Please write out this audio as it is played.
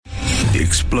the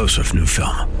explosive new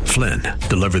film, Flynn,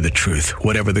 Deliver the Truth,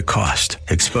 Whatever the Cost,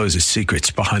 exposes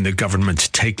secrets behind the government's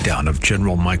takedown of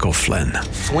General Michael Flynn.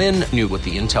 Flynn knew what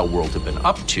the intel world had been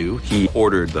up to. He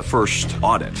ordered the first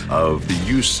audit of the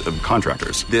use of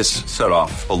contractors. This set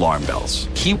off alarm bells.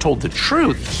 He told the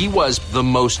truth. He was the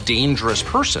most dangerous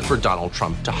person for Donald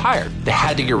Trump to hire. They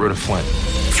had to get rid of Flynn.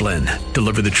 Flynn,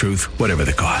 Deliver the Truth, Whatever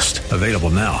the Cost. Available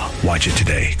now. Watch it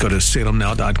today. Go to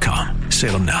salemnow.com.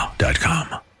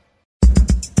 salemnow.com.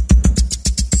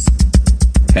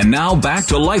 And now back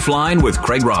to Lifeline with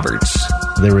Craig Roberts.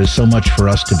 There is so much for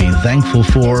us to be thankful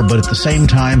for, but at the same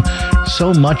time,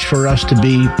 so much for us to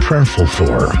be prayerful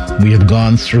for. We have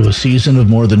gone through a season of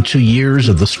more than 2 years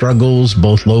of the struggles,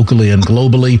 both locally and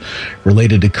globally,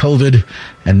 related to COVID,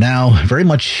 and now very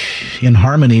much in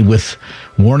harmony with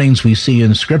warnings we see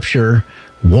in Scripture,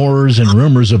 wars and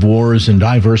rumors of wars in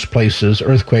diverse places,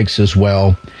 earthquakes as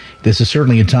well. This is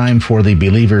certainly a time for the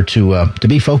believer to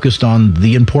be focused on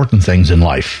the important things in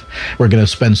life. We're going to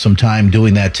spend some time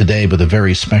doing that today with a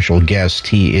very special guest.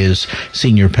 He is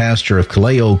senior pastor of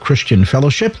Kaleo Christian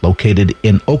Fellowship, located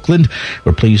in Oakland.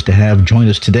 We're pleased to have join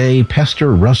us today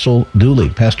Pastor Russell Dooley.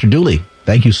 Pastor Dooley,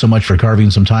 thank you so much for carving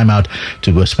some time out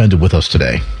to spend it with us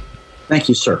today. Thank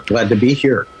you, sir. Glad to be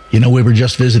here. You know, we were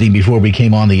just visiting before we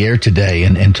came on the air today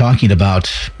and talking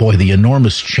about, the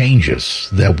enormous changes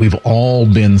that we've all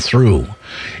been through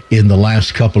in the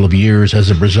last couple of years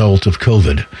as a result of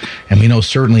COVID. And we know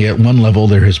certainly at one level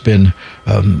there has been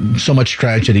so much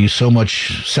tragedy, so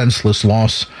much senseless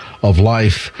loss of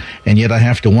life. And yet I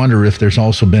have to wonder if there's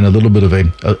also been a little bit of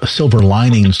a silver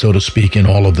lining, so to speak, in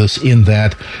all of this, in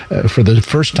that for the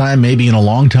first time, maybe in a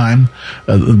long time,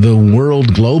 the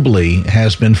world globally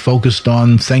has been focused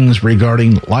on things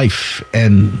regarding life,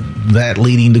 and that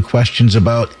leading to questions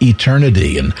about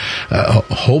eternity and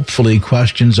hopefully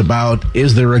questions about,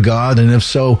 is there a God? And if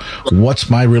so, what's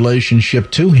my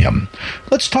relationship to him?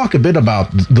 Let's talk a bit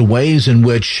about the ways in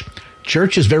which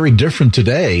church is very different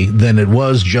today than it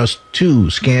was just 2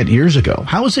 scant years ago.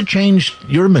 How has it changed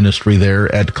your ministry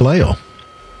there at Kaleo?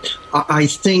 I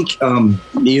think,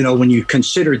 when you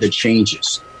consider the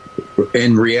changes,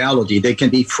 in reality, they can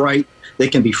be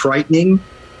frightening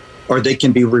or they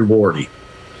can be rewarding,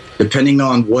 depending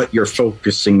on what you're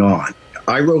focusing on.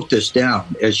 I wrote this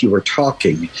down as you were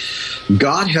talking.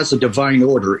 God has a divine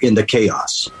order in the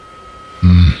chaos.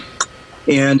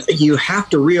 And you have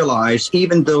to realize,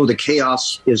 even though the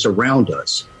chaos is around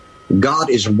us, God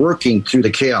is working through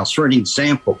the chaos. For an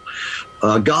example,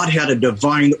 God had a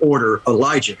divine order.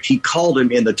 Elijah, he called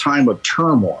him in the time of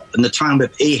turmoil, in the time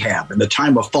of Ahab, in the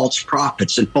time of false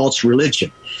prophets and false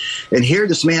religion. And here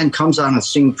this man comes on a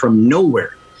scene from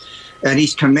nowhere, and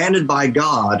he's commanded by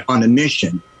God on a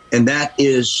mission, and that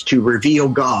is to reveal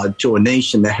God to a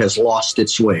nation that has lost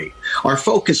its way. Our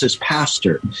focus as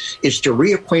pastor is to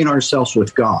reacquaint ourselves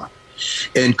with God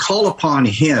and call upon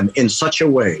him in such a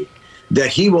way that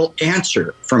he will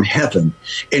answer from heaven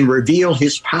and reveal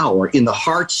his power in the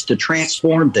hearts to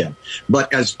transform them.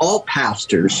 But as all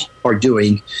pastors are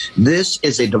doing, this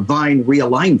is a divine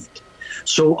realignment.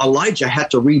 So Elijah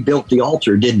had to rebuild the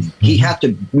altar, didn't he? He had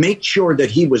to make sure that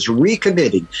he was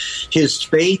recommitting his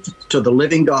faith to the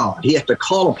living God. He had to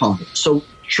call upon it. So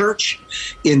church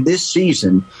in this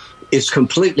season is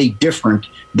completely different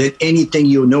than anything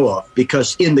you know of,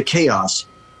 because in the chaos,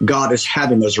 God is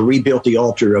having us rebuild the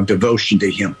altar of devotion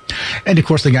to him. And of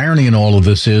course, the irony in all of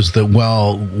this is that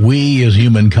while we as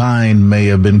humankind may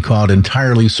have been caught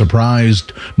entirely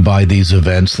surprised by these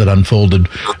events that unfolded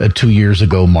 2 years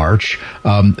ago, March,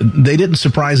 they didn't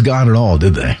surprise God at all,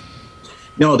 did they?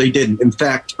 No, they didn't. In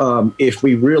fact, if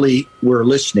we really were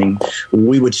listening,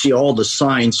 we would see all the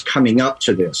signs coming up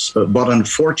to this. But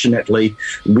unfortunately,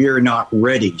 we're not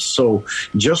ready. So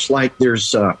just like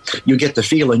there's, you get the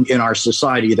feeling in our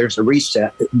society, there's a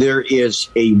reset. There is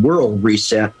a world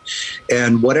reset.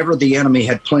 And whatever the enemy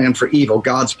had planned for evil,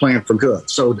 God's planned for good.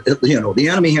 So, the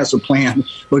enemy has a plan,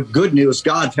 but good news,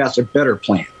 God has a better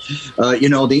plan.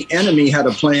 The enemy had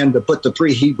a plan to put the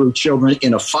 3 Hebrew children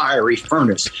in a fiery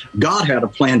furnace. God had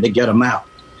a plan to get them out.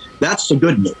 That's the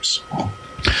good news.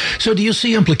 So do you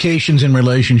see implications in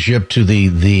relationship to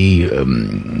the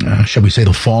shall we say,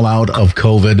 the fallout of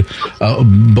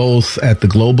COVID, both at the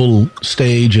global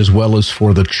stage as well as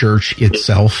for the church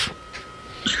itself?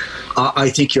 I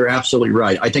think you're absolutely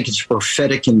right. I think it's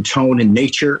prophetic in tone and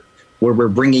nature, where we're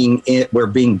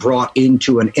being brought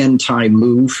into an end time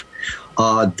move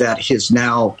that has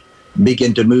now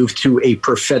begin to move to a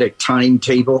prophetic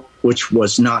timetable, which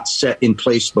was not set in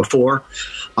place before.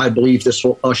 I believe this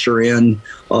will usher in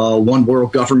one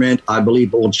world government. I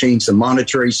believe it will change the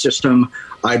monetary system.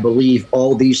 I believe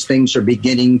all these things are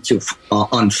beginning to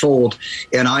unfold.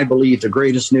 And I believe the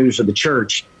greatest news of the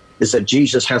church is that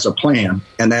Jesus has a plan,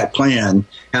 and that plan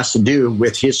has to do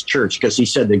with his church, because he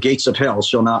said the gates of hell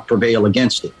shall not prevail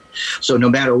against it. So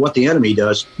no matter what the enemy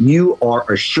does, you are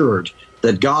assured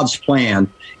that God's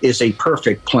plan is a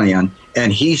perfect plan,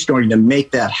 and he's going to make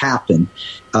that happen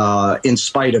in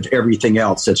spite of everything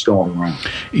else that's going around.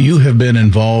 You have been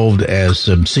involved as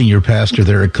senior pastor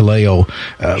there at Kaleo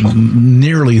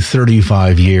nearly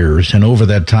 35 years, and over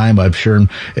that time, I'm sure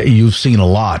you've seen a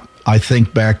lot. I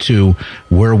think back to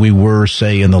where we were,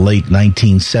 say, in the late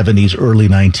 1970s, early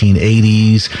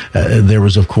 1980s. There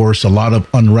was, of course, a lot of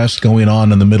unrest going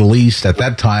on in the Middle East. At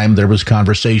that time, there was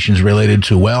conversations related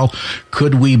to, well,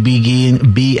 could we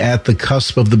be at the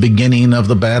cusp of the beginning of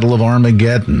the Battle of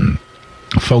Armageddon?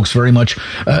 Folks very much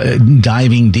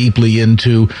diving deeply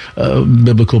into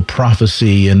biblical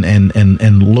prophecy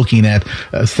and looking at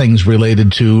things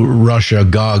related to Russia,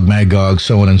 Gog, Magog,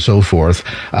 so on and so forth.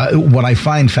 What I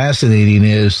find fascinating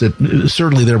is that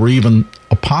certainly there were even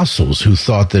apostles who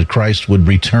thought that Christ would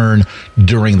return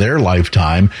during their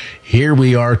lifetime. Here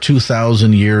we are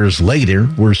 2,000 years later.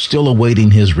 We're still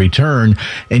awaiting his return.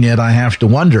 And yet I have to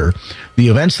wonder, the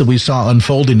events that we saw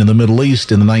unfolding in the Middle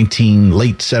East in the late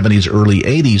 70s, early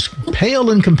 80s,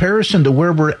 pale in comparison to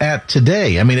where we're at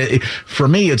today. I mean, for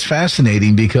me, it's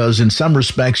fascinating because in some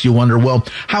respects you wonder, well,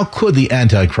 how could the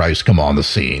Antichrist come on the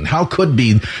scene? How could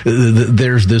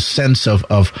there's this sense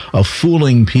of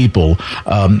fooling people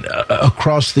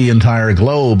across the entire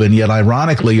globe? And yet,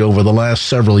 ironically, over the last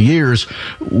several years,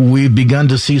 we've begun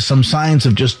to see some signs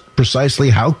of just precisely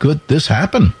how could this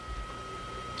happen?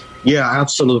 Yeah,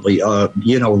 absolutely.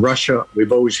 Russia,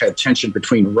 we've always had tension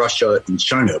between Russia and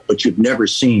China, but you've never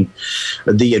seen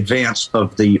the advance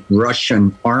of the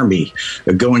Russian army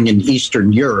going in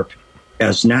Eastern Europe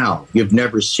as now. You've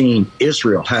never seen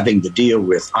Israel having to deal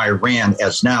with Iran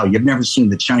as now. You've never seen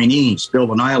the Chinese build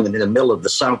an island in the middle of the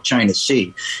South China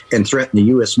Sea and threaten the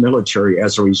U.S. military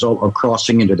as a result of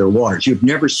crossing into their waters. You've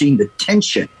never seen the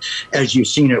tension as you've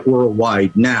seen it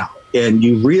worldwide now. And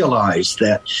you realize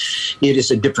that it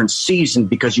is a different season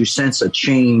because you sense a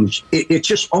change. It's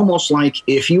just almost like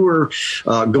if you were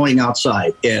going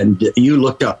outside and you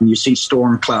looked up and you see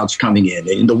storm clouds coming in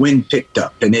and the wind picked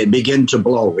up and it began to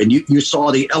blow and you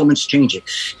saw the elements changing.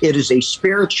 It is a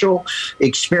spiritual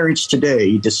experience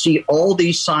today to see all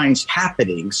these signs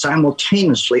happening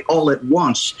simultaneously all at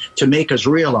once to make us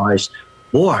realize,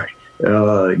 boy,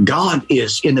 God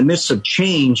is in the midst of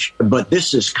change, but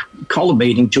this is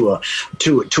culminating to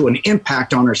an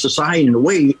impact on our society in a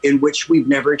way in which we've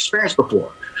never experienced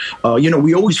before.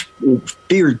 We always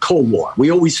feared Cold War.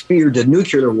 We always feared the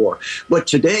nuclear war. But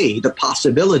today, the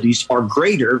possibilities are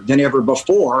greater than ever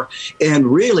before. And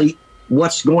really,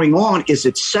 what's going on is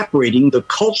it's separating the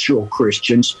cultural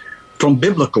Christians from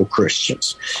biblical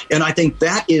Christians. And I think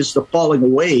that is the falling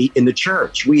away in the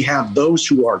church. We have those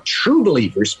who are true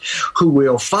believers who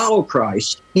will follow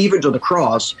Christ even to the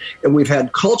cross. And we've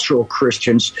had cultural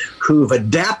Christians who've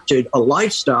adapted a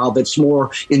lifestyle that's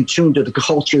more in tune to the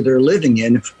culture they're living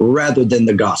in rather than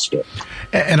the gospel.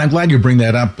 And I'm glad you bring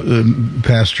that up,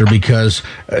 Pastor, because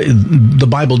the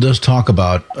Bible does talk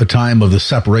about a time of the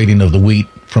separating of the wheat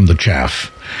from the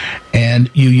chaff. And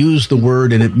you use the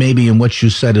word, and it may be in what you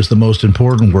said is the most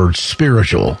important word,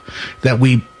 spiritual, that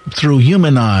we, through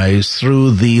human eyes,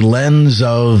 through the lens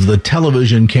of the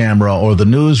television camera or the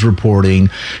news reporting,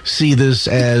 see this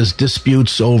as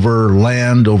disputes over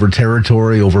land, over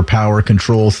territory, over power,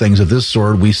 control, things of this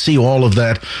sort. We see all of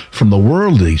that from the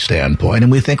worldly standpoint,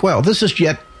 and we think, well, this is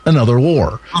yet another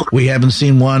war. We haven't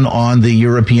seen one on the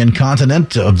European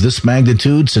continent of this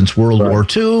magnitude since World War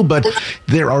II, but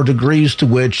there are degrees to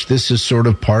which this is sort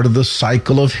of part of the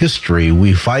cycle of history.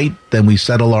 We fight, then we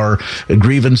settle our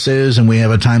grievances, and we have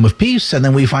a time of peace, and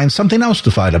then we find something else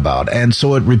to fight about, and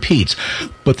so it repeats.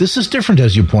 But this is different,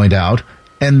 as you point out.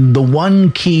 And the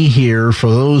one key here for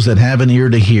those that have an ear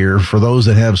to hear, for those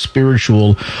that have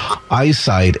spiritual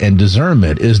eyesight and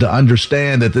discernment, is to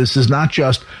understand that this is not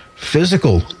just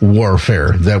physical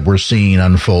warfare that we're seeing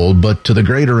unfold, but to the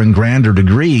greater and grander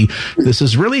degree, this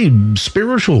is really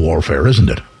spiritual warfare, isn't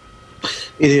it?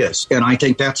 It is. And I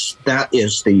think that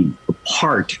is the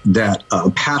part that a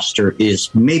pastor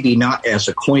is maybe not as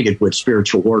acquainted with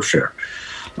spiritual warfare.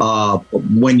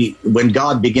 when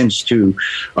God begins to,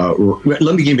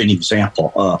 let me give you an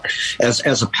example.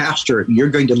 As a pastor, you're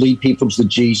going to lead people to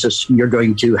Jesus. You're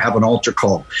going to have an altar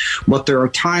call. But there are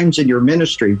times in your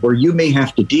ministry where you may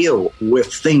have to deal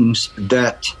with things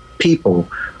that people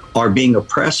are being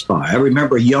oppressed by. I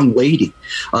remember a young lady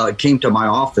came to my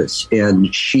office,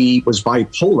 and she was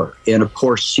bipolar. And of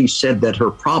course, she said that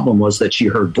her problem was that she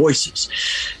heard voices.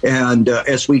 And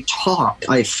as we talked,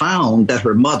 I found that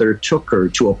her mother took her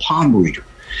to a palm reader.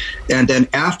 And then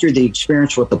after the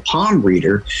experience with the palm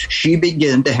reader, she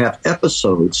began to have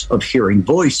episodes of hearing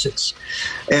voices.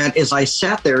 And as I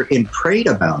sat there and prayed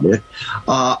about it,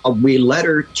 we led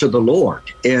her to the Lord.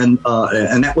 And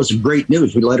that was great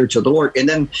news. We led her to the Lord. And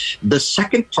then the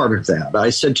second part of that, I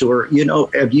said to her,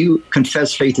 have you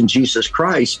confessed faith in Jesus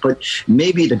Christ? But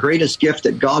maybe the greatest gift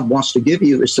that God wants to give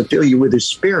you is to fill you with his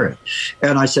Spirit.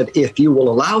 And I said, if you will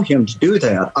allow him to do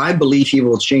that, I believe he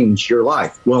will change your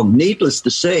life. Well, needless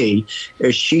to say,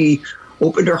 as she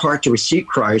opened her heart to receive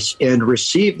Christ and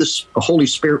receive the Holy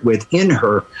Spirit within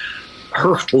her,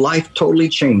 her life totally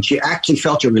changed. She actually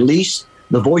felt a release.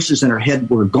 The voices in her head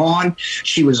were gone.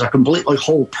 She was a completely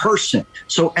whole person.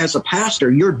 So as a pastor,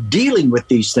 you're dealing with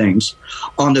these things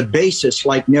on the basis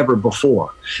like never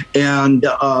before. And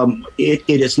it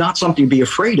is not something to be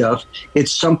afraid of.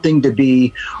 It's something to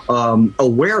be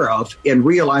aware of and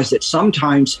realize that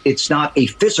sometimes it's not a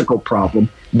physical problem,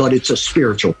 but it's a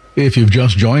spiritual. If you've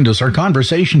just joined us, our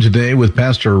conversation today with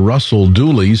Pastor Russell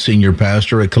Dooley, Senior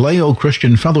Pastor at Kaleo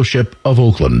Christian Fellowship of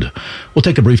Oakland. We'll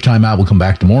take a brief time out. We'll come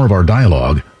back to more of our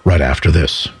dialogue right after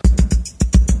this.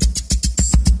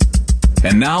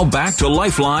 And now back to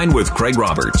Lifeline with Craig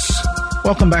Roberts.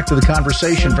 Welcome back to the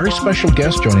conversation. Very special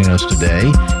guest joining us today.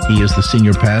 He is the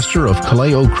Senior Pastor of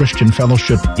Kaleo Christian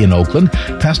Fellowship in Oakland,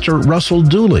 Pastor Russell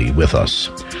Dooley with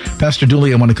us. Pastor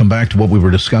Dooley, I want to come back to what we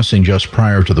were discussing just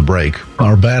prior to the break.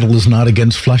 Our battle is not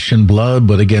against flesh and blood,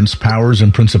 but against powers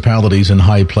and principalities in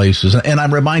high places. And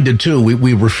I'm reminded, too,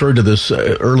 we referred to this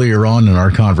earlier on in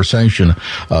our conversation,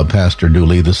 Pastor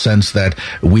Dooley, the sense that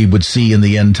we would see in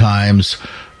the end times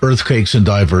earthquakes in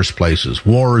diverse places,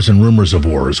 wars and rumors of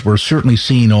wars. We're certainly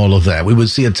seeing all of that. We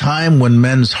would see a time when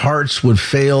men's hearts would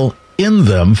fail in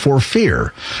them for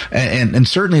fear. And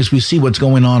certainly as we see what's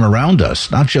going on around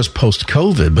us, not just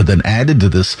post-COVID, but then added to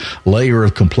this layer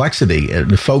of complexity.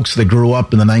 And the folks that grew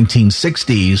up in the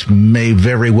 1960s may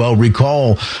very well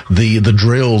recall the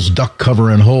drills, duck,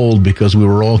 cover, and hold, because we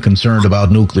were all concerned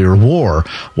about nuclear war.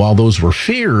 While those were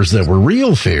fears that were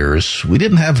real fears, we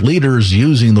didn't have leaders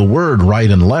using the word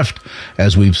right and left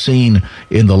as we've seen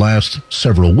in the last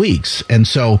several weeks. And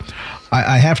so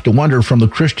I have to wonder, from the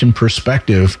Christian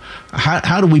perspective,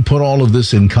 how do we put all of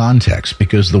this in context?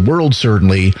 Because the world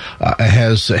certainly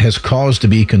has cause to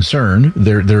be concerned.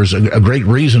 There's a great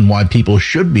reason why people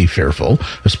should be fearful,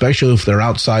 especially if they're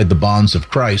outside the bonds of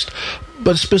Christ.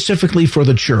 But specifically for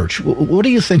the church, what do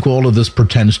you think all of this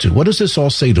pertains to? What does this all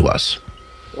say to us?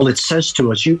 Well, it says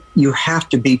to us, you have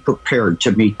to be prepared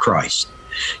to meet Christ.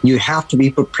 You have to be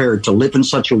prepared to live in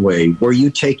such a way where you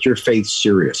take your faith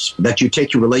serious, that you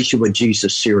take your relationship with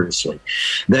Jesus seriously,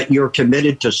 that you're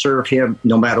committed to serve him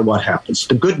no matter what happens.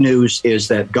 The good news is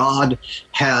that God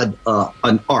had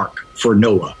an ark for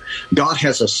Noah. God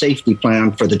has a safety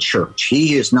plan for the church.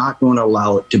 He is not going to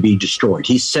allow it to be destroyed.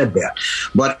 He said that.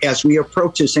 But as we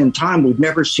approach this end time, we've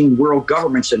never seen world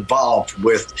governments involved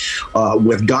with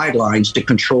guidelines to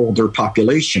control their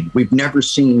population. We've never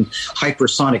seen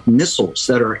hypersonic missiles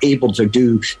that are able to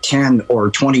do 10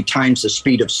 or 20 times the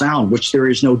speed of sound, which there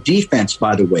is no defense,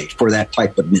 by the way, for that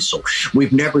type of missile.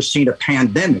 We've never seen a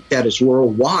pandemic that is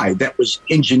worldwide, that was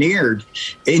engineered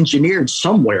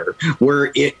somewhere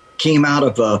where it came out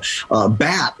of a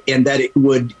bat and that it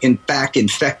would, in fact,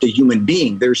 infect a human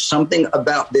being. There's something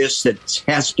about this that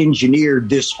has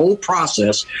engineered this whole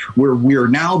process where we're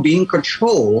now being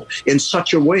controlled in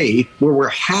such a way where we're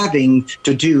having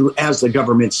to do as the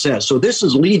government says. So this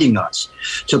is leading us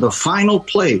to the final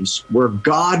place where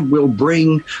God will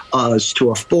bring us to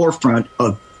a forefront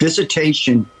of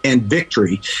visitation and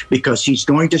victory, because he's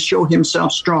going to show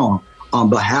himself strong on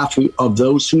behalf of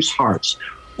those whose hearts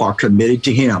are committed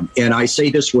to him. And I say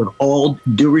this with all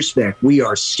due respect. We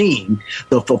are seeing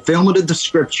the fulfillment of the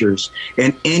scriptures,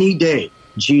 and any day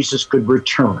Jesus could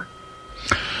return.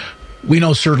 We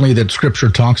know certainly that scripture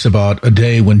talks about a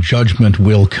day when judgment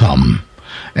will come.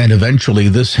 And eventually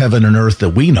this heaven and earth that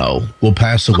we know will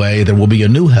pass away. There will be a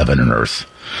new heaven and earth.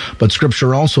 But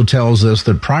Scripture also tells us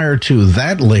that prior to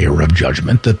that layer of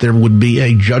judgment, that there would be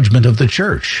a judgment of the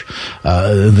church,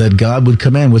 that God would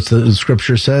come in, which the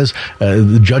Scripture says,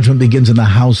 the judgment begins in the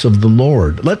house of the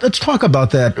Lord. Let's talk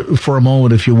about that for a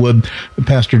moment, if you would,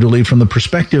 Pastor Dooley, from the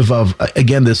perspective of,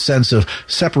 again, this sense of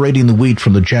separating the wheat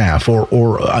from the chaff,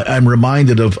 or I'm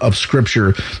reminded of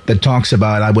Scripture that talks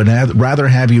about, I would rather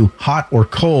have you hot or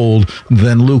cold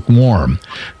than lukewarm.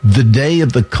 The day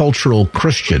of the cultural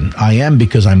Christian, I am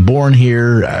because I'm born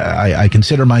here. I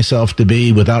consider myself to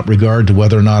be, without regard to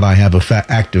whether or not I have a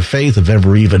active faith, have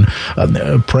ever even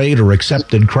prayed or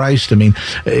accepted Christ. I mean,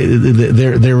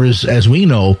 there is, as we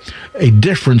know, a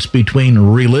difference between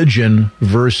religion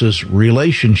versus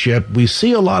relationship. We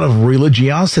see a lot of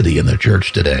religiosity in the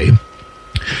church today.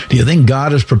 Do you think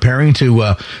God is preparing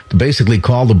to basically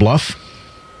call the bluff?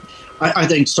 I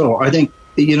think so. I think,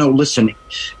 listen,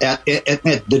 at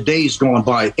the days gone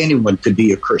by, anyone could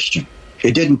be a Christian.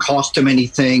 It didn't cost them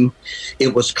anything.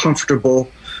 It was comfortable.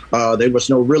 There was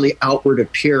no really outward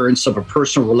appearance of a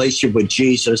personal relationship with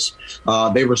Jesus.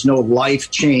 There was no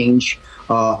life change.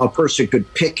 A person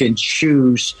could pick and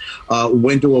choose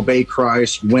when to obey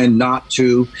Christ, when not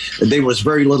to. There was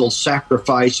very little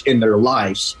sacrifice in their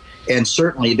lives. And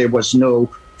certainly there was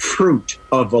no fruit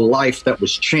of a life that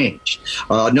was changed.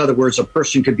 In other words, a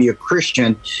person could be a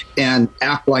Christian and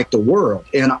act like the world.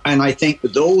 And I think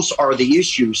those are the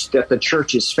issues that the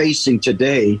church is facing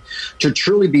today. To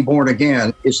truly be born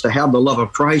again is to have the love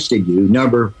of Christ in you,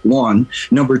 number one.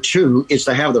 Number two is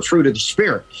to have the fruit of the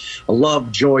Spirit: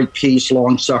 love, joy, peace,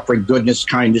 long-suffering, goodness,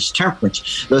 kindness,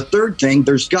 temperance. The third thing,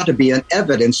 there's got to be an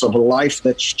evidence of a life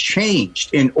that's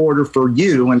changed in order for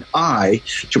you and I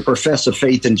to profess a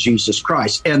faith in Jesus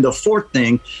Christ. And the fourth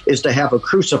thing is to have a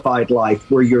crucified life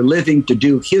where you're living to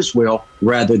do His will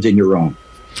rather than your own.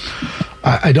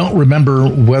 I don't remember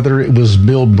whether it was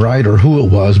Bill Bright or who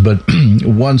it was, but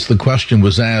once the question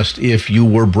was asked, if you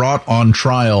were brought on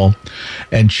trial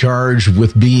and charged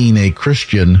with being a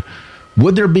Christian,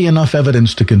 would there be enough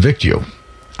evidence to convict you?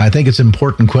 I think it's an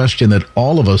important question that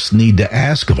all of us need to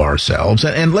ask of ourselves.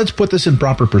 And let's put this in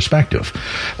proper perspective.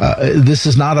 This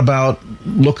is not about,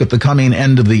 look at the coming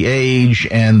end of the age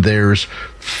and there's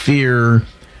fear.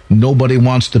 Nobody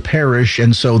wants to perish.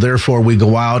 And so therefore we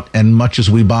go out, and much as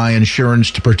we buy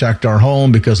insurance to protect our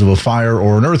home because of a fire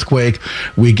or an earthquake,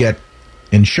 we get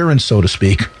insurance, so to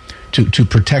speak, to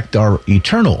protect our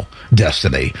eternal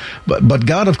destiny. But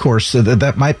God, of course,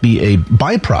 that might be a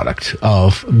byproduct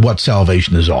of what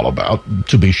salvation is all about,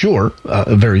 to be sure,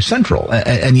 very central.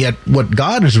 And yet what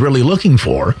God is really looking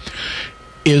for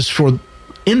is for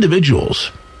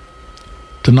individuals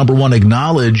to, number one,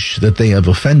 acknowledge that they have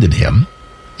offended Him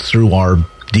through our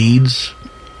deeds,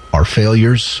 our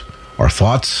failures, our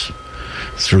thoughts,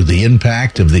 through the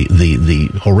impact of the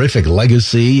horrific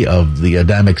legacy of the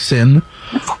Adamic sin,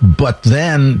 but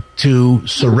then to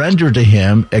surrender to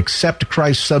Him, accept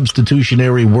Christ's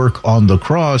substitutionary work on the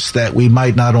cross, that we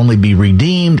might not only be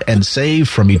redeemed and saved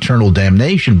from eternal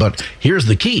damnation, but here's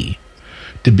the key: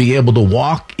 to be able to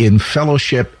walk in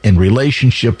fellowship and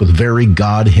relationship with very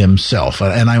God Himself.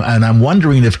 And I'm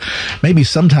wondering if maybe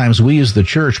sometimes we as the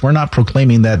church, we're not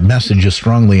proclaiming that message as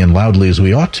strongly and loudly as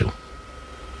we ought to.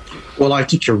 Well, I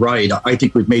think you're right. I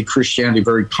think we've made Christianity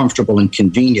very comfortable and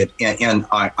convenient, and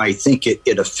I think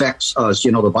it affects us.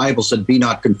 The Bible said, be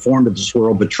not conformed to this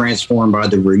world, but transformed by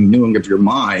the renewing of your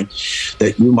mind,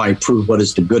 that you might prove what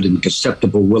is the good and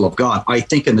acceptable will of God. I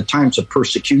think in the times of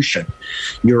persecution,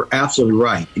 you're absolutely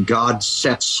right. God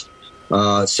sets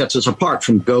us apart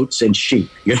from goats and sheep.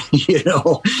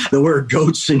 The word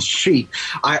goats and sheep.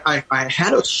 I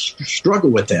had a struggle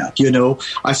with that.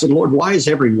 I said, Lord, why is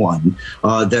everyone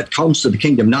that comes to the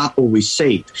kingdom not always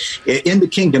saved? In the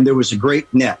kingdom, there was a great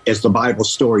net, as the Bible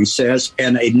story says,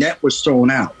 and a net was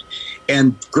thrown out,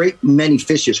 and great many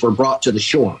fishes were brought to the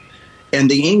shore. And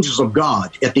the angels of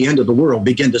God at the end of the world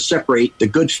begin to separate the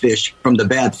good fish from the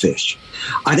bad fish.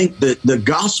 I think the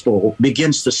gospel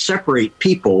begins to separate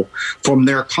people from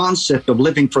their concept of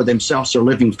living for themselves or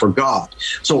living for God.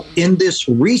 So in this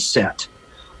reset,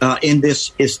 in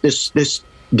this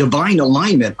divine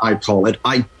alignment, I call it,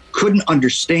 I couldn't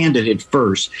understand it at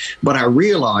first, but I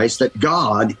realized that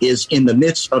God is in the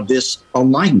midst of this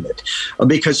alignment.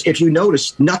 Because if you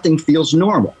notice, nothing feels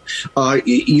normal.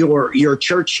 Your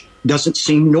church doesn't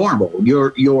seem normal.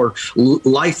 Your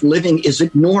life living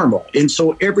isn't normal. And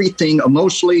so everything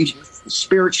emotionally,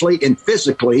 spiritually, and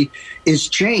physically is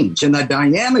changed. And the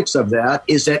dynamics of that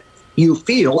is that you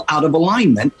feel out of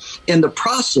alignment. And the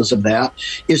process of that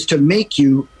is to make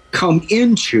you come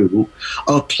into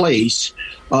a place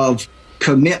of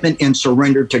commitment and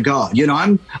surrender to God. You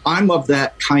know, I'm of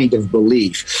that kind of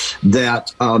belief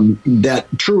that that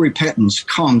true repentance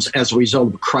comes as a result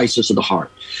of a crisis of the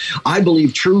heart. I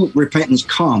believe true repentance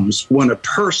comes when a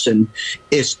person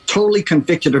is totally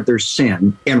convicted of their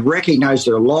sin and recognize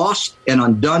they're lost and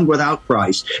undone without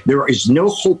Christ. There is no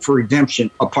hope for redemption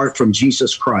apart from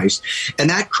Jesus Christ. And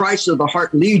that crisis of the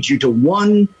heart leads you to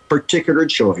one particular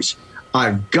choice.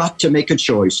 I've got to make a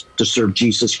choice to serve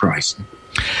Jesus Christ.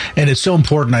 And it's so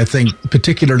important, I think,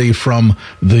 particularly from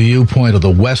the viewpoint of the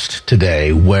West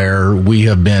today, where we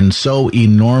have been so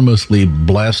enormously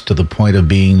blessed to the point of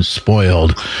being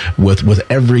spoiled with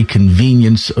every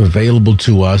convenience available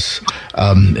to us.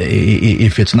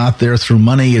 If it's not there through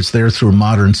money, it's there through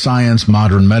modern science,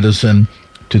 modern medicine.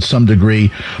 To some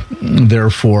degree,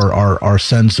 therefore, our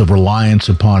sense of reliance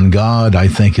upon God, I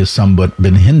think, has somewhat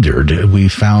been hindered. We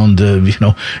found,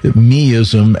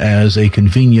 meism as a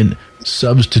convenient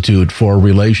substitute for a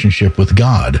relationship with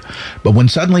God. But when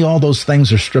suddenly all those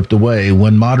things are stripped away,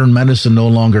 when modern medicine no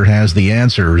longer has the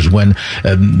answers, when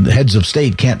heads of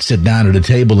state can't sit down at a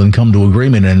table and come to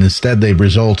agreement, and instead they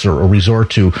resort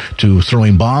to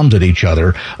throwing bombs at each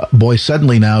other, boy,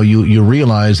 suddenly now you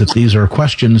realize that these are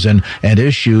questions and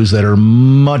issues that are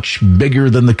much bigger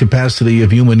than the capacity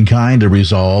of humankind to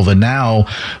resolve. And now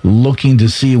looking to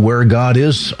see where God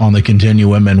is on the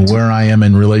continuum and where I am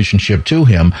in relationship to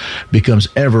him becomes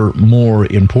ever more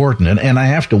important. And I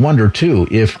have to wonder, too,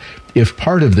 if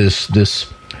part of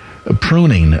this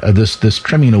pruning, this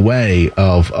trimming away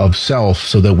of self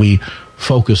so that we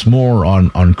focus more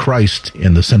on Christ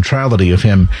and the centrality of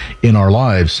him in our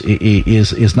lives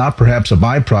is not perhaps a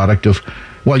byproduct of,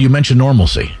 well, you mentioned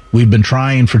normalcy. We've been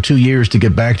trying for 2 years to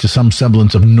get back to some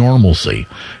semblance of normalcy.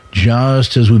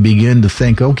 Just as we begin to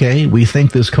think, okay, we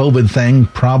think this COVID thing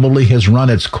probably has run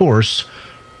its course,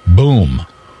 boom.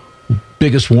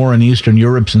 Biggest war in Eastern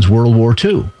Europe since World War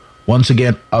II. Once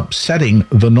again, upsetting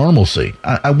the normalcy.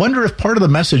 I wonder if part of the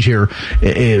message here,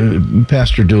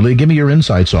 Pastor Dooley, give me your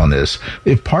insights on this.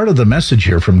 If part of the message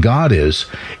here from God is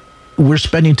we're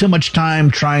spending too much time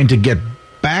trying to get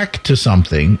back to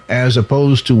something as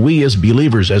opposed to we as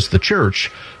believers, as the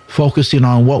church, focusing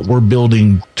on what we're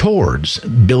building towards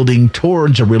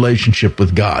a relationship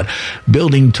with God,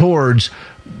 building towards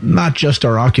not just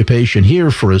our occupation here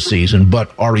for a season,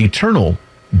 but our eternal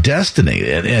destiny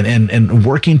and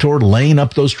working toward laying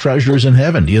up those treasures in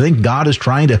heaven. Do you think God is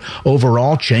trying to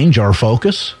overall change our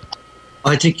focus?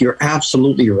 I think you're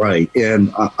absolutely right,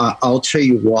 and I'll tell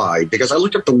you why. Because I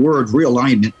looked up the word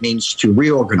realignment means to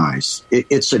reorganize.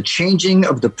 It's a changing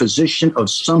of the position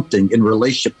of something in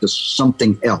relationship to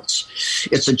something else.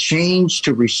 It's a change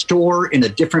to restore in a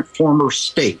different form or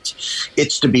state.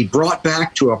 It's to be brought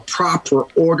back to a proper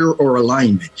order or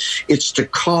alignment. It's to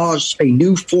cause a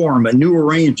new form, a new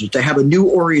arrangement, to have a new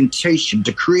orientation,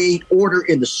 to create order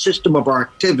in the system of our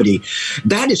activity.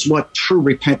 That is what true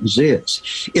repentance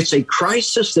is. It's a crisis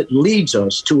that leads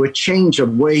us to a change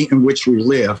of way in which we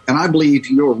live. And I believe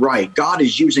you're right. God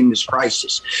is using this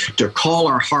crisis to call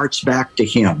our hearts back to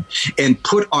him and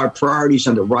put our priorities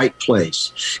in the right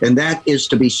place. And that is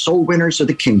to be soul winners of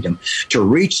the kingdom, to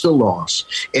reach the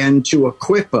lost, and to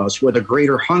equip us with a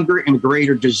greater hunger and a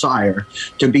greater desire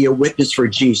to be a witness for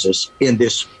Jesus in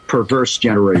this perverse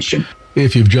generation.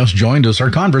 If you've just joined us,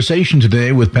 our conversation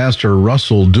today with Pastor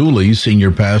Russell Dooley, Senior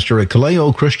Pastor at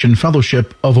Kaleo Christian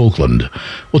Fellowship of Oakland.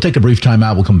 We'll take a brief time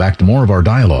out. We'll come back to more of our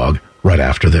dialogue right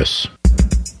after this.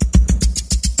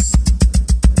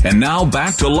 And now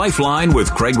back to Lifeline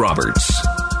with Craig Roberts.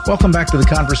 Welcome back to the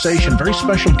conversation. Very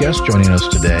special guest joining us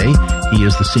today. He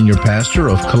is the Senior Pastor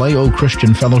of Kaleo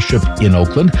Christian Fellowship in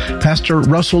Oakland, Pastor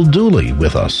Russell Dooley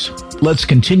with us. Let's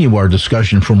continue our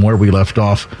discussion from where we left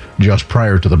off just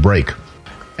prior to the break.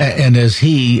 And as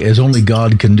he, as only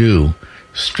God can do,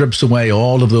 strips away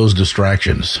all of those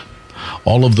distractions,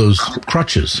 all of those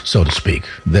crutches, so to speak,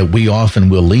 that we often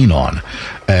will lean on,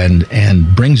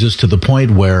 and brings us to the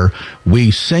point where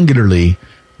we singularly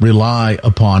rely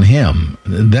upon him.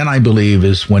 Then I believe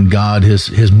is when God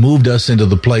has moved us into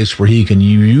the place where he can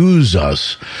use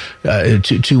us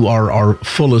to our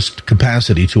fullest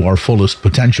capacity, to our fullest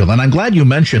potential. And I'm glad you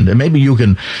mentioned, and maybe you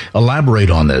can elaborate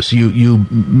on this. You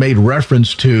made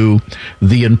reference to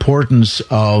the importance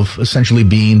of essentially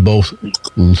being both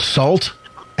salt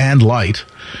and light.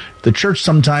 The church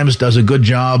sometimes does a good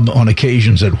job on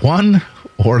occasions at one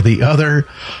or the other.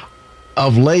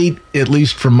 Of late, at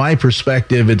least from my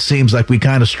perspective, it seems like we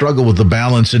kind of struggle with the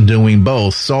balance in doing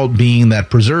both. Salt being that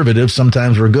preservative.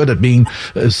 Sometimes we're good at being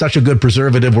such a good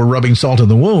preservative, we're rubbing salt in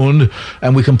the wound,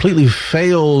 and we completely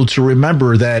fail to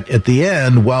remember that at the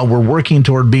end, while we're working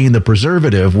toward being the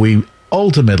preservative, we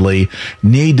ultimately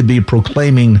need to be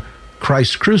proclaiming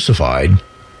Christ crucified,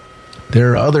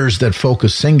 there are others that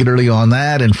focus singularly on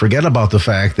that and forget about the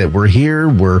fact that we're here,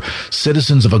 we're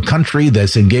citizens of a country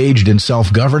that's engaged in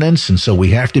self-governance, and so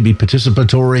we have to be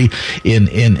participatory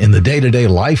in the day-to-day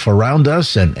life around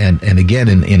us, and again,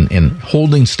 in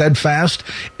holding steadfast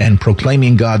and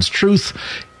proclaiming God's truth.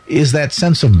 Is that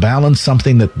sense of balance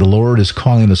something that the Lord is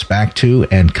calling us back to,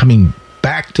 and coming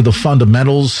back to the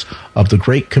fundamentals of the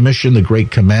Great Commission, the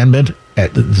Great Commandment,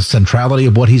 at the centrality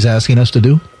of what he's asking us to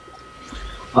do?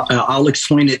 I'll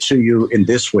explain it to you in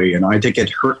this way, and I think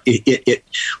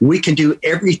we can do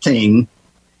everything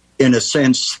in a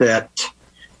sense that,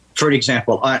 for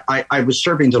example, I was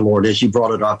serving the Lord, as you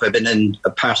brought it up. I've been a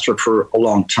pastor for a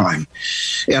long time,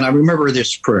 and I remember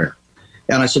this prayer,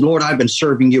 and I said, Lord, I've been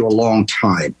serving you a long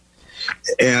time,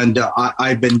 and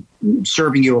I've been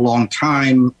serving you a long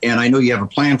time, and I know you have a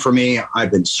plan for me.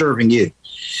 I've been serving you.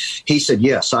 He said,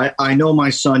 yes, I know,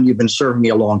 my son, you've been serving me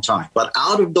a long time. But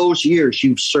out of those years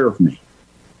you've served me,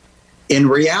 in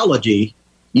reality,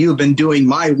 you've been doing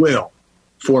my will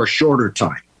for a shorter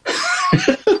time.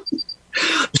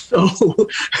 So,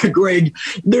 Greg,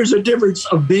 there's a difference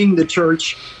of being the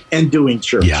church and doing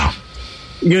church. Yeah.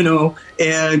 You know,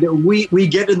 and we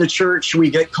get in the church, we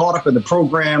get caught up in the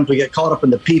programs, we get caught up in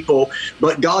the people.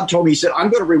 But God told me, he said, I'm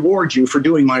going to reward you for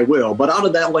doing my will. But out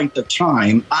of that length of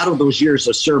time, out of those years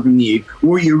of serving me,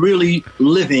 were you really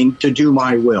living to do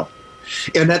my will?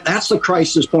 And that's the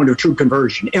crisis point of true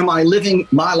conversion. Am I living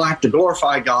my life to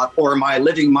glorify God, or am I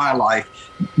living my life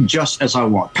just as I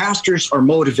want? Pastors are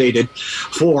motivated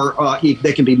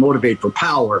they can be motivated for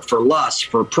power, for lust,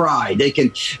 for pride. They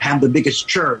can have the biggest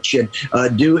church and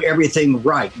do everything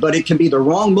right. But it can be the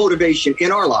wrong motivation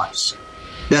in our lives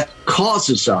that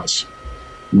causes us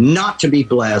not to be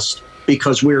blessed,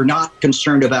 because we're not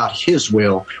concerned about his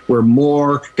will. We're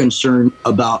more concerned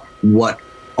about what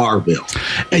our will.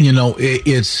 And you know,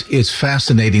 it's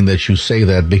fascinating that you say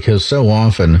that, because so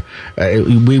often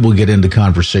we will get into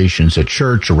conversations at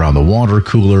church, around the water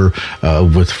cooler,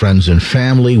 with friends and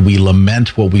family. We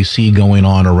lament what we see going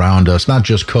on around us, not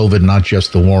just COVID, not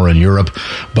just the war in Europe,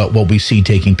 but what we see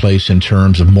taking place in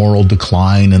terms of moral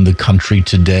decline in the country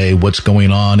today, what's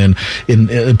going on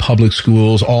in public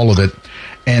schools, all of it.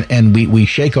 And we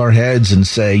shake our heads and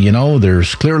say, you know,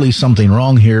 there's clearly something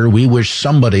wrong here. We wish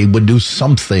somebody would do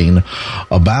something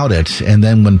about it. And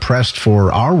then when pressed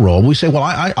for our role, we say, well,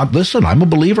 I listen, I'm a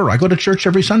believer. I go to church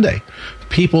every Sunday.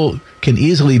 People can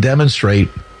easily demonstrate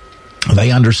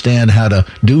they understand how to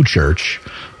do church,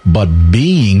 but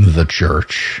being the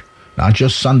church, not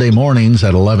just Sunday mornings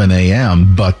at 11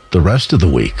 a.m., but the rest of the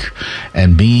week,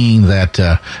 and being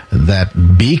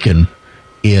that beacon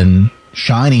in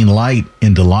shining light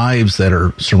into lives that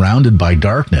are surrounded by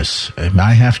darkness.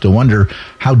 I have to wonder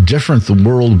how different the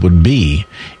world would be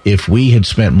if we had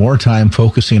spent more time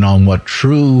focusing on what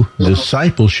true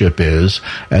discipleship is,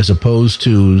 as opposed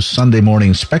to Sunday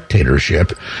morning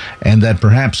spectatorship, and that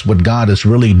perhaps what God is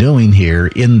really doing here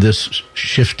in this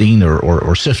shifting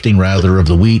or sifting rather of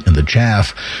the wheat and the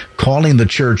chaff, calling the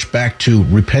church back to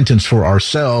repentance for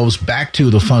ourselves, back to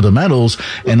the fundamentals,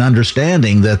 and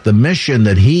understanding that the mission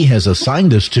that he has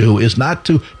assigned us to is not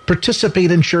to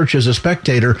participate in church as a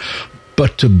spectator,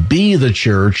 but to be the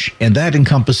church, and that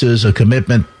encompasses a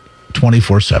commitment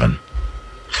 24/7.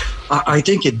 I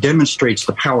think it demonstrates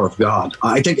the power of God.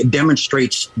 I think it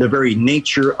demonstrates the very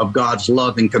nature of God's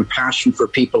love and compassion for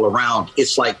people around.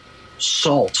 It's like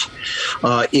salt.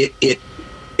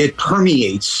 It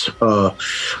permeates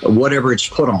whatever it's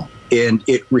put on, and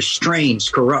it restrains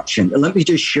corruption. And let me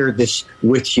just share this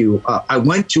with you. I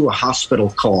went to a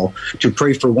hospital call to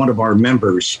pray for one of our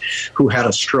members who had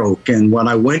a stroke. And when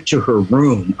I went to her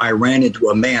room, I ran into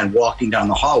a man walking down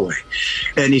the hallway.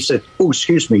 And he said, "Oh,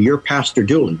 excuse me, you're Pastor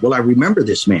Dooley." Well, I remember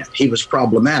this man. He was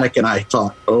problematic. And I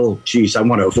thought, oh, geez, I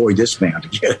want to avoid this man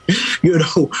again,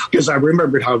 because I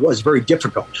remembered how it was very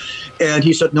difficult. And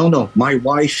he said, no, my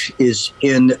wife is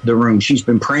in the room. She's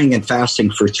been praying and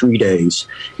fasting for 3 days.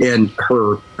 And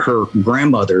her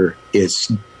grandmother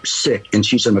is sick and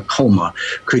she's in a coma.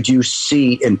 Could you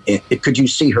see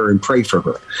her and pray for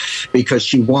her, because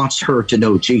she wants her to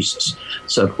know Jesus?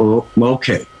 So, oh,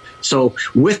 okay. So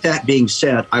with that being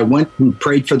said, I went and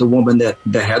prayed for the woman that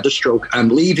had the stroke. I'm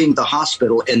leaving the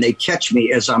hospital and they catch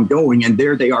me as I'm going, and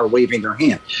there they are waving their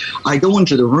hand. I go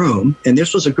into the room, and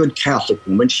this was a good Catholic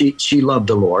woman. She loved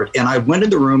the Lord. And I went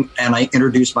in the room and I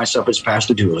introduced myself as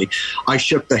Pastor Dooley. I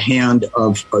shook the hand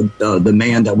of the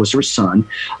man that was her son.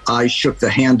 I shook the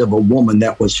hand of a woman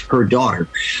that was her daughter.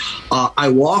 I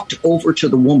walked over to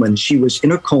the woman. She was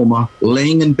in a coma,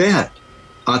 laying in bed.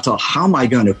 I thought, how am I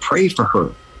going to pray for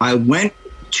her? I went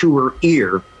to her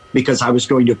ear because I was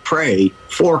going to pray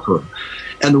for her.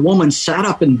 And the woman sat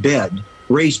up in bed,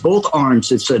 raised both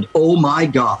arms and said, "Oh my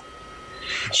God."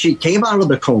 She came out of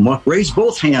the coma, raised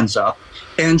both hands up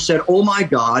and said, "Oh my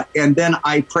God." And then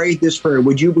I prayed this prayer.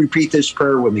 Would you repeat this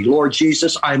prayer with me? Lord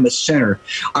Jesus, I'm a sinner.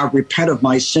 I repent of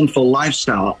my sinful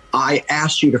lifestyle. I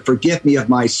ask you to forgive me of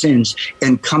my sins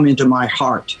and come into my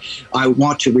heart. I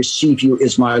want to receive you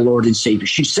as my Lord and Savior.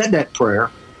 She said that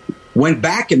prayer, went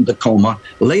back in the coma,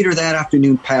 later that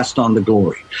afternoon passed on to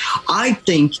glory. I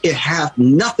think it had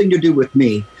nothing to do with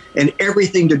me and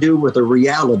everything to do with the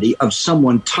reality of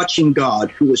someone touching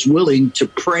God who is willing to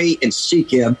pray and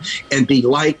seek him and be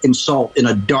light and salt in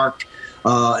a dark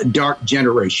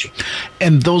generation.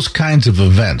 And those kinds of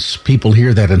events, people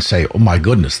hear that and say, "Oh my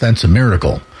goodness, that's a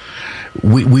miracle."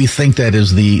 We think that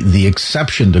is the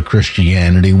exception to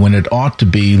Christianity when it ought to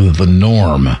be the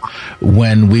norm,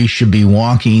 when we should be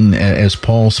walking, as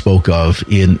Paul spoke of,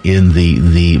 in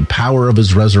the power of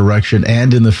his resurrection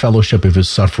and in the fellowship of his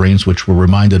sufferings, which we're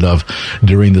reminded of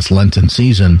during this Lenten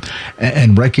season,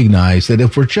 and recognize that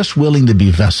if we're just willing to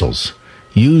be vessels,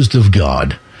 used of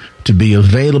God, to be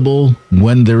available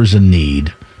when there's a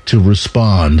need, to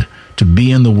respond, to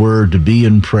be in the Word, to be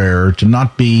in prayer, to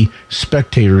not be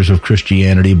spectators of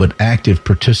Christianity, but active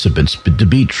participants, but to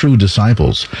be true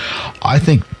disciples. I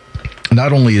think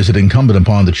not only is it incumbent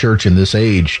upon the church in this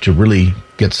age to really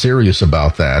get serious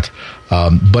about that,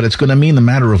 but it's going to mean the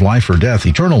matter of life or death,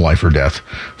 eternal life or death,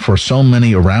 for so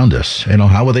many around us. You know,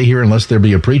 how will they hear unless there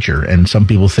be a preacher? And some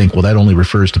people think, well, that only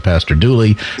refers to Pastor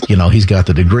Dooley. You know, he's got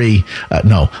the degree.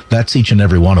 No, that's each and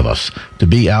every one of us, to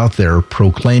be out there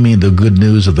proclaiming the good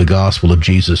news of the gospel of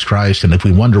Jesus Christ. And if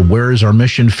we wonder, where is our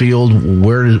mission field?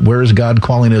 Where is God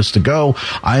calling us to go?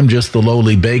 I'm just the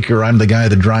lowly baker. I'm the guy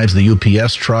that drives the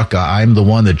UPS truck. I'm the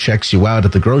one that checks you out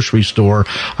at the grocery store.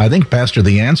 I think, Pastor,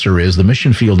 the answer is the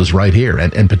mission field is right here.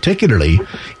 And particularly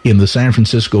in the San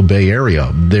Francisco Bay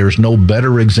Area, there's no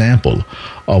better example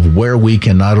of where we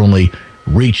can not only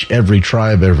reach every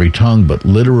tribe, every tongue, but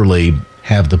literally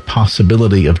have the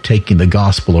possibility of taking the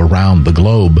gospel around the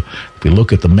globe. If we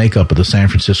look at the makeup of the San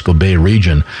Francisco Bay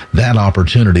region, that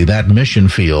opportunity, that mission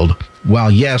field, while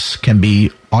yes, can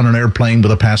be on an airplane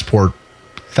with a passport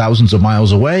thousands of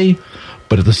miles away,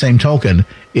 but at the same token,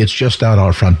 it's just out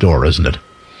our front door, isn't it?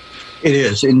 It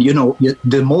is. And, you know,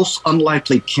 the most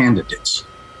unlikely candidates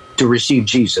to receive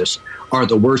Jesus are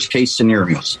the worst case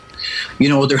scenarios. You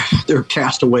know, they're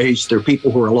castaways. They're people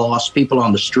who are lost, people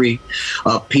on the street,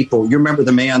 people. You remember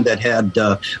the man that had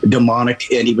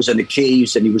demonic, and he was in the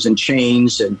caves, and he was in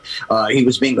chains, and he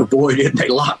was being avoided, and they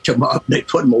locked him up, and they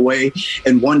put him away.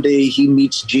 And one day he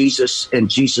meets Jesus,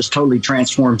 and Jesus totally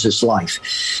transforms his life.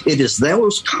 It is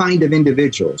those kind of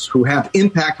individuals who have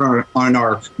impact on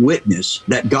our witness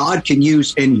that God can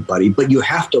use anybody, but you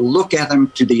have to look at them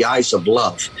through the eyes of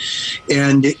love.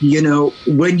 And, you know,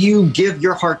 when you give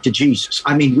your heart to Jesus,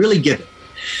 I mean, really give it.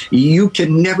 You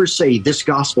can never say this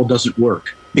gospel doesn't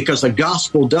work, because the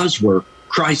gospel does work.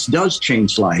 Christ does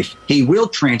change life. He will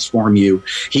transform you.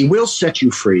 He will set you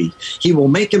free. He will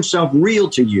make himself real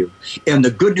to you. And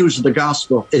the good news of the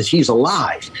gospel is he's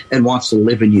alive and wants to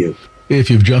live in you. If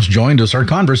you've just joined us, our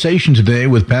conversation today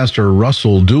with Pastor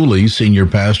Russell Dooley, Senior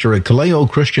Pastor at Kaleo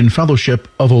Christian Fellowship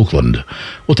of Oakland.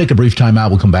 We'll take a brief time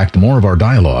out. We'll come back to more of our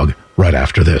dialogue right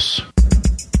after this.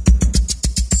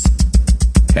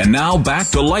 And now back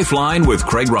to Lifeline with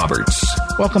Craig Roberts.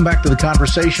 Welcome back to the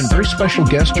conversation. Very special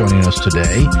guest joining us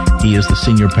today. He is the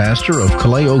senior pastor of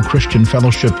Kaleo Christian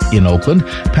Fellowship in Oakland,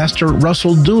 Pastor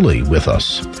Russell Dooley with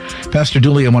us. Pastor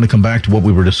Dooley, I want to come back to what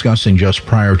we were discussing just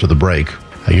prior to the break.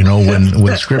 You know,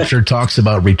 when Scripture talks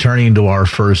about returning to our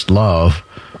first love,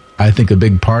 I think a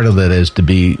big part of that is to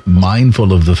be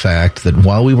mindful of the fact that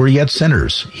while we were yet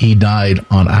sinners, he died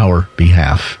on our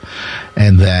behalf.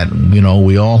 And that, you know,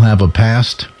 we all have a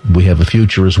past. We have a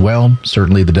future as well.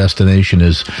 Certainly the destination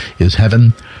is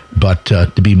heaven. But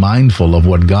to be mindful of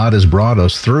what God has brought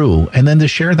us through, and then to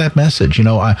share that message. You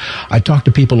know, I talk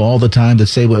to people all the time that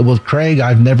say, well, Craig,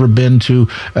 I've never been to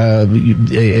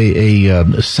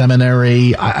a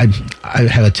seminary. I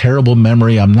have a terrible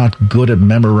memory. I'm not good at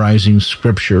memorizing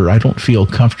Scripture. I don't feel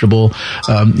comfortable,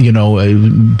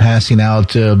 passing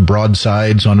out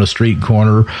broadsides on a street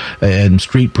corner and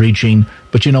street preaching.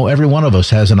 But, you know, every one of us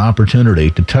has an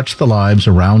opportunity to touch the lives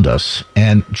around us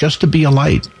and just to be a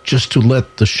light, just to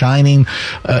let the shining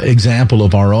example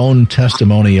of our own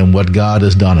testimony and what God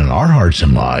has done in our hearts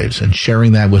and lives and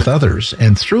sharing that with others.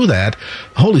 And through that,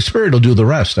 the Holy Spirit will do the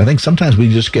rest. I think sometimes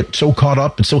we just get so caught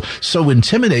up and so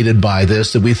intimidated by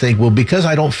this that we think, well, because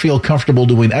I don't feel comfortable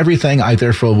doing everything, I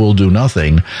therefore will do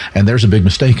nothing. And there's a big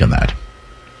mistake in that.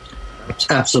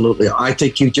 Absolutely. I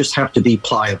think you just have to be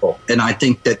pliable. And I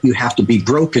think that you have to be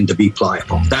broken to be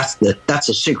pliable. That's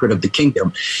the secret of the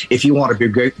kingdom. If you want to be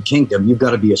great in the kingdom, you've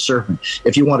got to be a servant.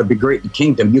 If you want to be great in the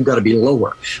kingdom, you've got to be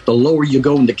lower. The lower you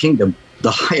go in the kingdom,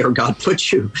 the higher God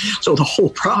puts you. So the whole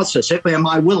process, am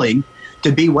I willing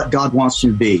to be what God wants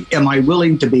you to be? Am I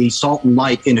willing to be salt and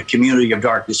light in a community of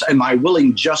darkness? Am I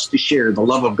willing just to share the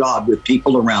love of God with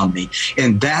people around me?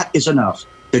 And that is enough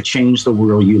to change the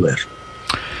world you live.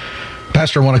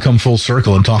 Pastor, I want to come full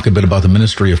circle and talk a bit about the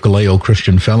ministry of Kaleo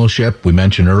Christian Fellowship. We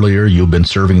mentioned earlier you've been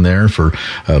serving there for,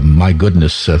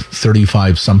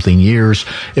 35-something years.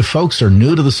 If folks are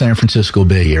new to the San Francisco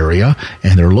Bay Area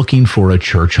and they're looking for a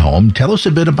church home, tell us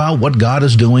a bit about what God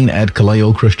is doing at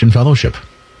Kaleo Christian Fellowship.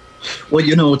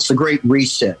 Well, it's the great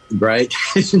reset, right?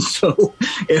 And so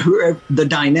the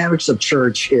dynamics of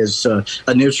church is an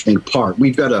interesting part.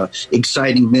 We've got an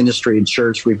exciting ministry in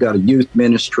church. We've got a youth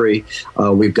ministry.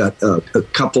 We've got a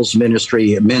couples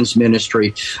ministry, a men's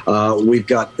ministry. We've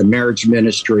got the marriage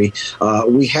ministry.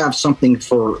 We have something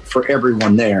for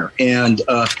everyone there. And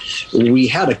we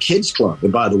had a kids club.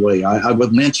 And by the way, I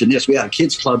would mention this. We had a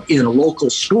kids club in a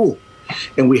local school.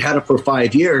 And we had it for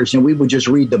 5 years, and we would just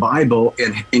read the Bible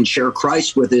and share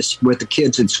Christ with the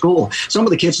kids in school. Some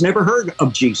of the kids never heard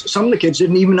of Jesus. Some of the kids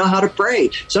didn't even know how to pray.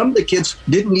 Some of the kids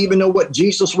didn't even know what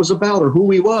Jesus was about or who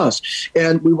he was.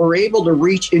 And we were able to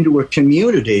reach into a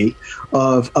community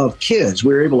of kids.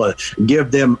 We were able to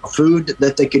give them food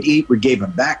that they could eat. We gave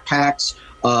them backpacks.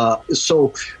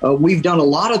 So we've done a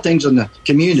lot of things in the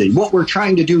community. What we're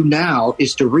trying to do now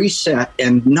is to reset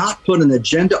and not put an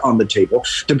agenda on the table,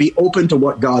 to be open to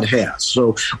what God has.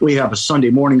 So we have a Sunday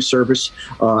morning service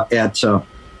at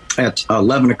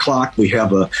 11 o'clock. We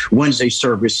have a Wednesday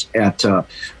service at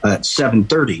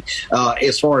 7:30.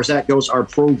 As far as that goes, our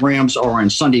programs are on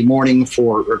Sunday morning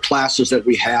for classes that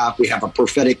we have. We have a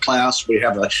prophetic class. We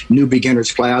have a new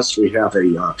beginners class. We have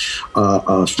a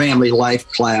family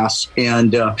life class.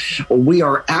 And we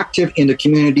are active in the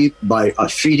community by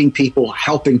feeding people,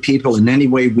 helping people in any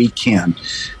way we can.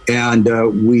 And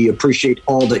we appreciate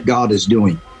all that God is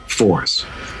doing for us.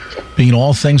 Being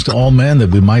all things to all men,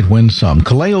 that we might win some.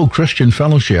 Kaleo Christian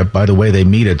Fellowship, by the way, they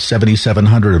meet at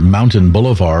 7700 Mountain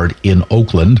Boulevard in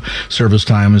Oakland. Service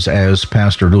times, as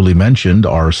Pastor Dooley mentioned,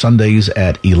 are Sundays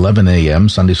at 11 a.m.,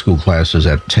 Sunday school classes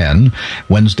at 10,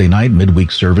 Wednesday night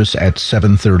midweek service at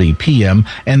 7:30 p.m.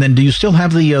 And then do you still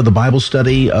have the Bible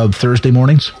study of Thursday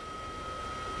mornings?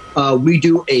 We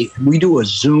do a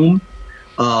Zoom.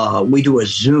 We do a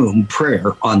Zoom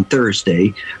prayer on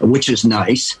Thursday, which is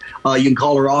nice. You can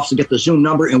call our office and get the Zoom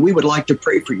number, and we would like to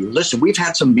pray for you. Listen, we've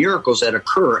had some miracles that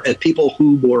occur at people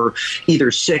who were either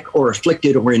sick or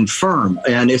afflicted or infirm,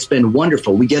 and it's been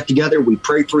wonderful. We get together, we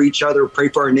pray for each other, pray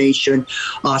for our nation.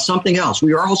 Something else,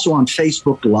 we are also on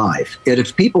Facebook Live, and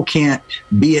if people can't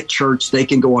be at church, they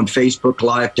can go on Facebook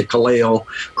Live to Kaleo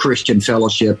Christian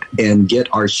Fellowship and get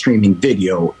our streaming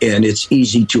video, and it's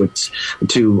easy to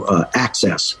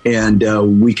access, and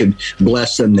we can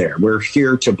bless them there. We're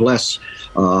here to bless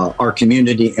our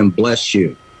community and bless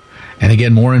you. And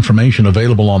again, more information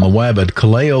available on the web at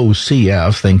Kaleo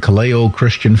CF, then Kaleo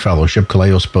Christian Fellowship,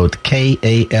 Kaleo spelled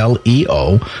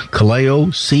K-A-L-E-O,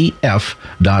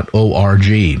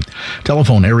 KaleoCF.org.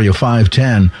 Telephone area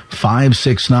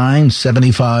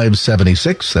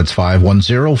 510-569-7576. That's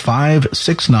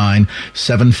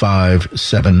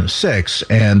 510-569-7576.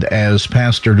 And as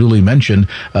Pastor Dooley mentioned,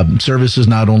 service is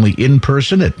not only in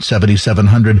person at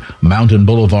 7700 Mountain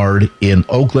Boulevard in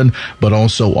Oakland, but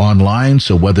also online.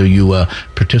 So whether you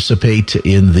participate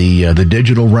in the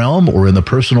digital realm or in the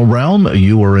personal realm,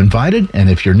 you are invited. And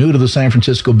if you're new to the San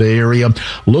Francisco Bay Area,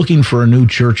 looking for a new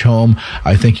church home,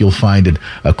 I think you'll find it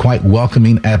a quite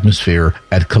welcoming atmosphere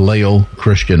at Kaleo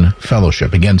Christian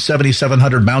Fellowship. Again,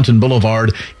 7700 Mountain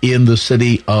Boulevard in the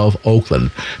city of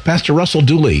Oakland. Pastor Russell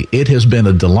Dooley, it has been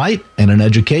a delight and an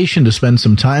education to spend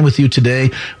some time with you today.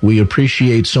 We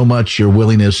appreciate so much your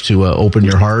willingness to open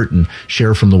your heart and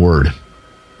share from the Word.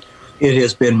 It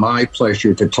has been my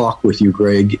pleasure to talk with you,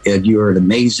 Greg, and you're an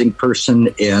amazing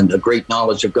person and a great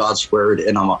knowledge of God's Word,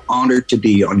 and I'm honored to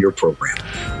be on your program.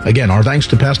 Again, our thanks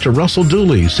to Pastor Russell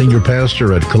Dooley, Senior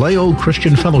Pastor at Kaleo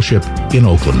Christian Fellowship in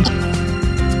Oakland.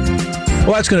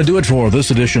 Well, that's going to do it for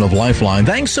this edition of Lifeline.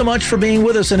 Thanks so much for being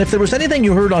with us. And if there was anything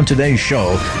you heard on today's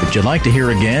show that you'd like to hear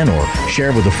again or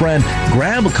share with a friend,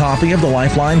 grab a copy of the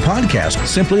Lifeline podcast.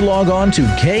 Simply log on to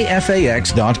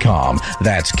KFAX.com.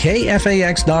 That's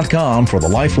KFAX.com for the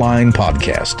Lifeline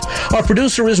podcast. Our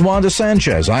producer is Wanda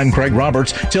Sanchez. I'm Craig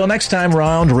Roberts. Till next time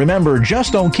around, remember,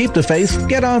 just don't keep the faith.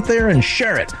 Get out there and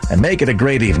share it and make it a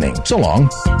great evening. So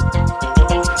long.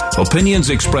 Opinions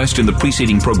expressed in the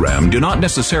preceding program do not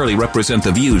necessarily represent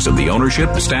the views of the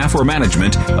ownership, staff, or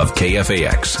management of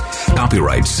KFAX.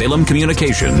 Copyright Salem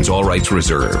Communications, all rights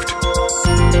reserved.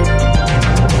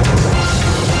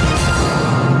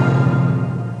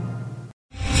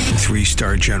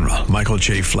 Three-star General Michael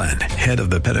J. Flynn, head of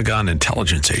the Pentagon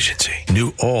Intelligence Agency,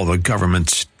 knew all the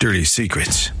government's dirty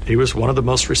secrets. He was one of the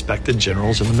most respected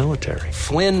generals in the military.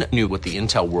 Flynn knew what the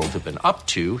intel world had been up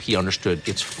to. He understood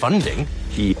its funding.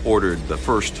 He ordered the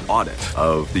first audit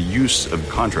of the use of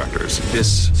contractors.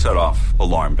 This set off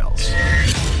alarm bells.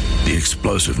 The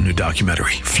explosive new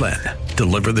documentary, Flynn,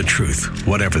 Deliver the Truth,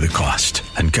 Whatever the Cost,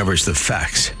 uncovers the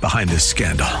facts behind this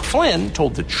scandal. Flynn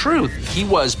told the truth. He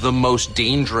was the most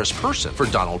dangerous person for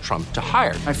Donald Trump to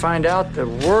hire. I find out the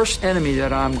worst enemy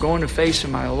that I'm going to face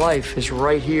in my life is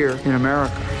right here in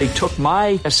America. They took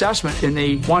my assessment and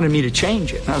they wanted me to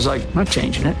change it. And I was like, I'm not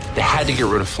changing it. They had to get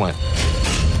rid of Flynn.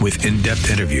 With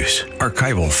in-depth interviews,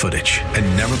 archival footage, and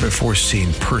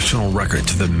never-before-seen personal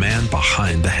records of the man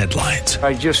behind the headlines.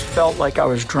 I just felt like I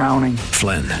was drowning.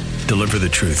 Flynn, Deliver the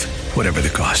Truth, Whatever the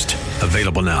Cost.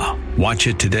 Available now. Watch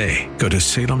it today. Go to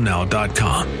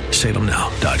salemnow.com.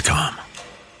 salemnow.com.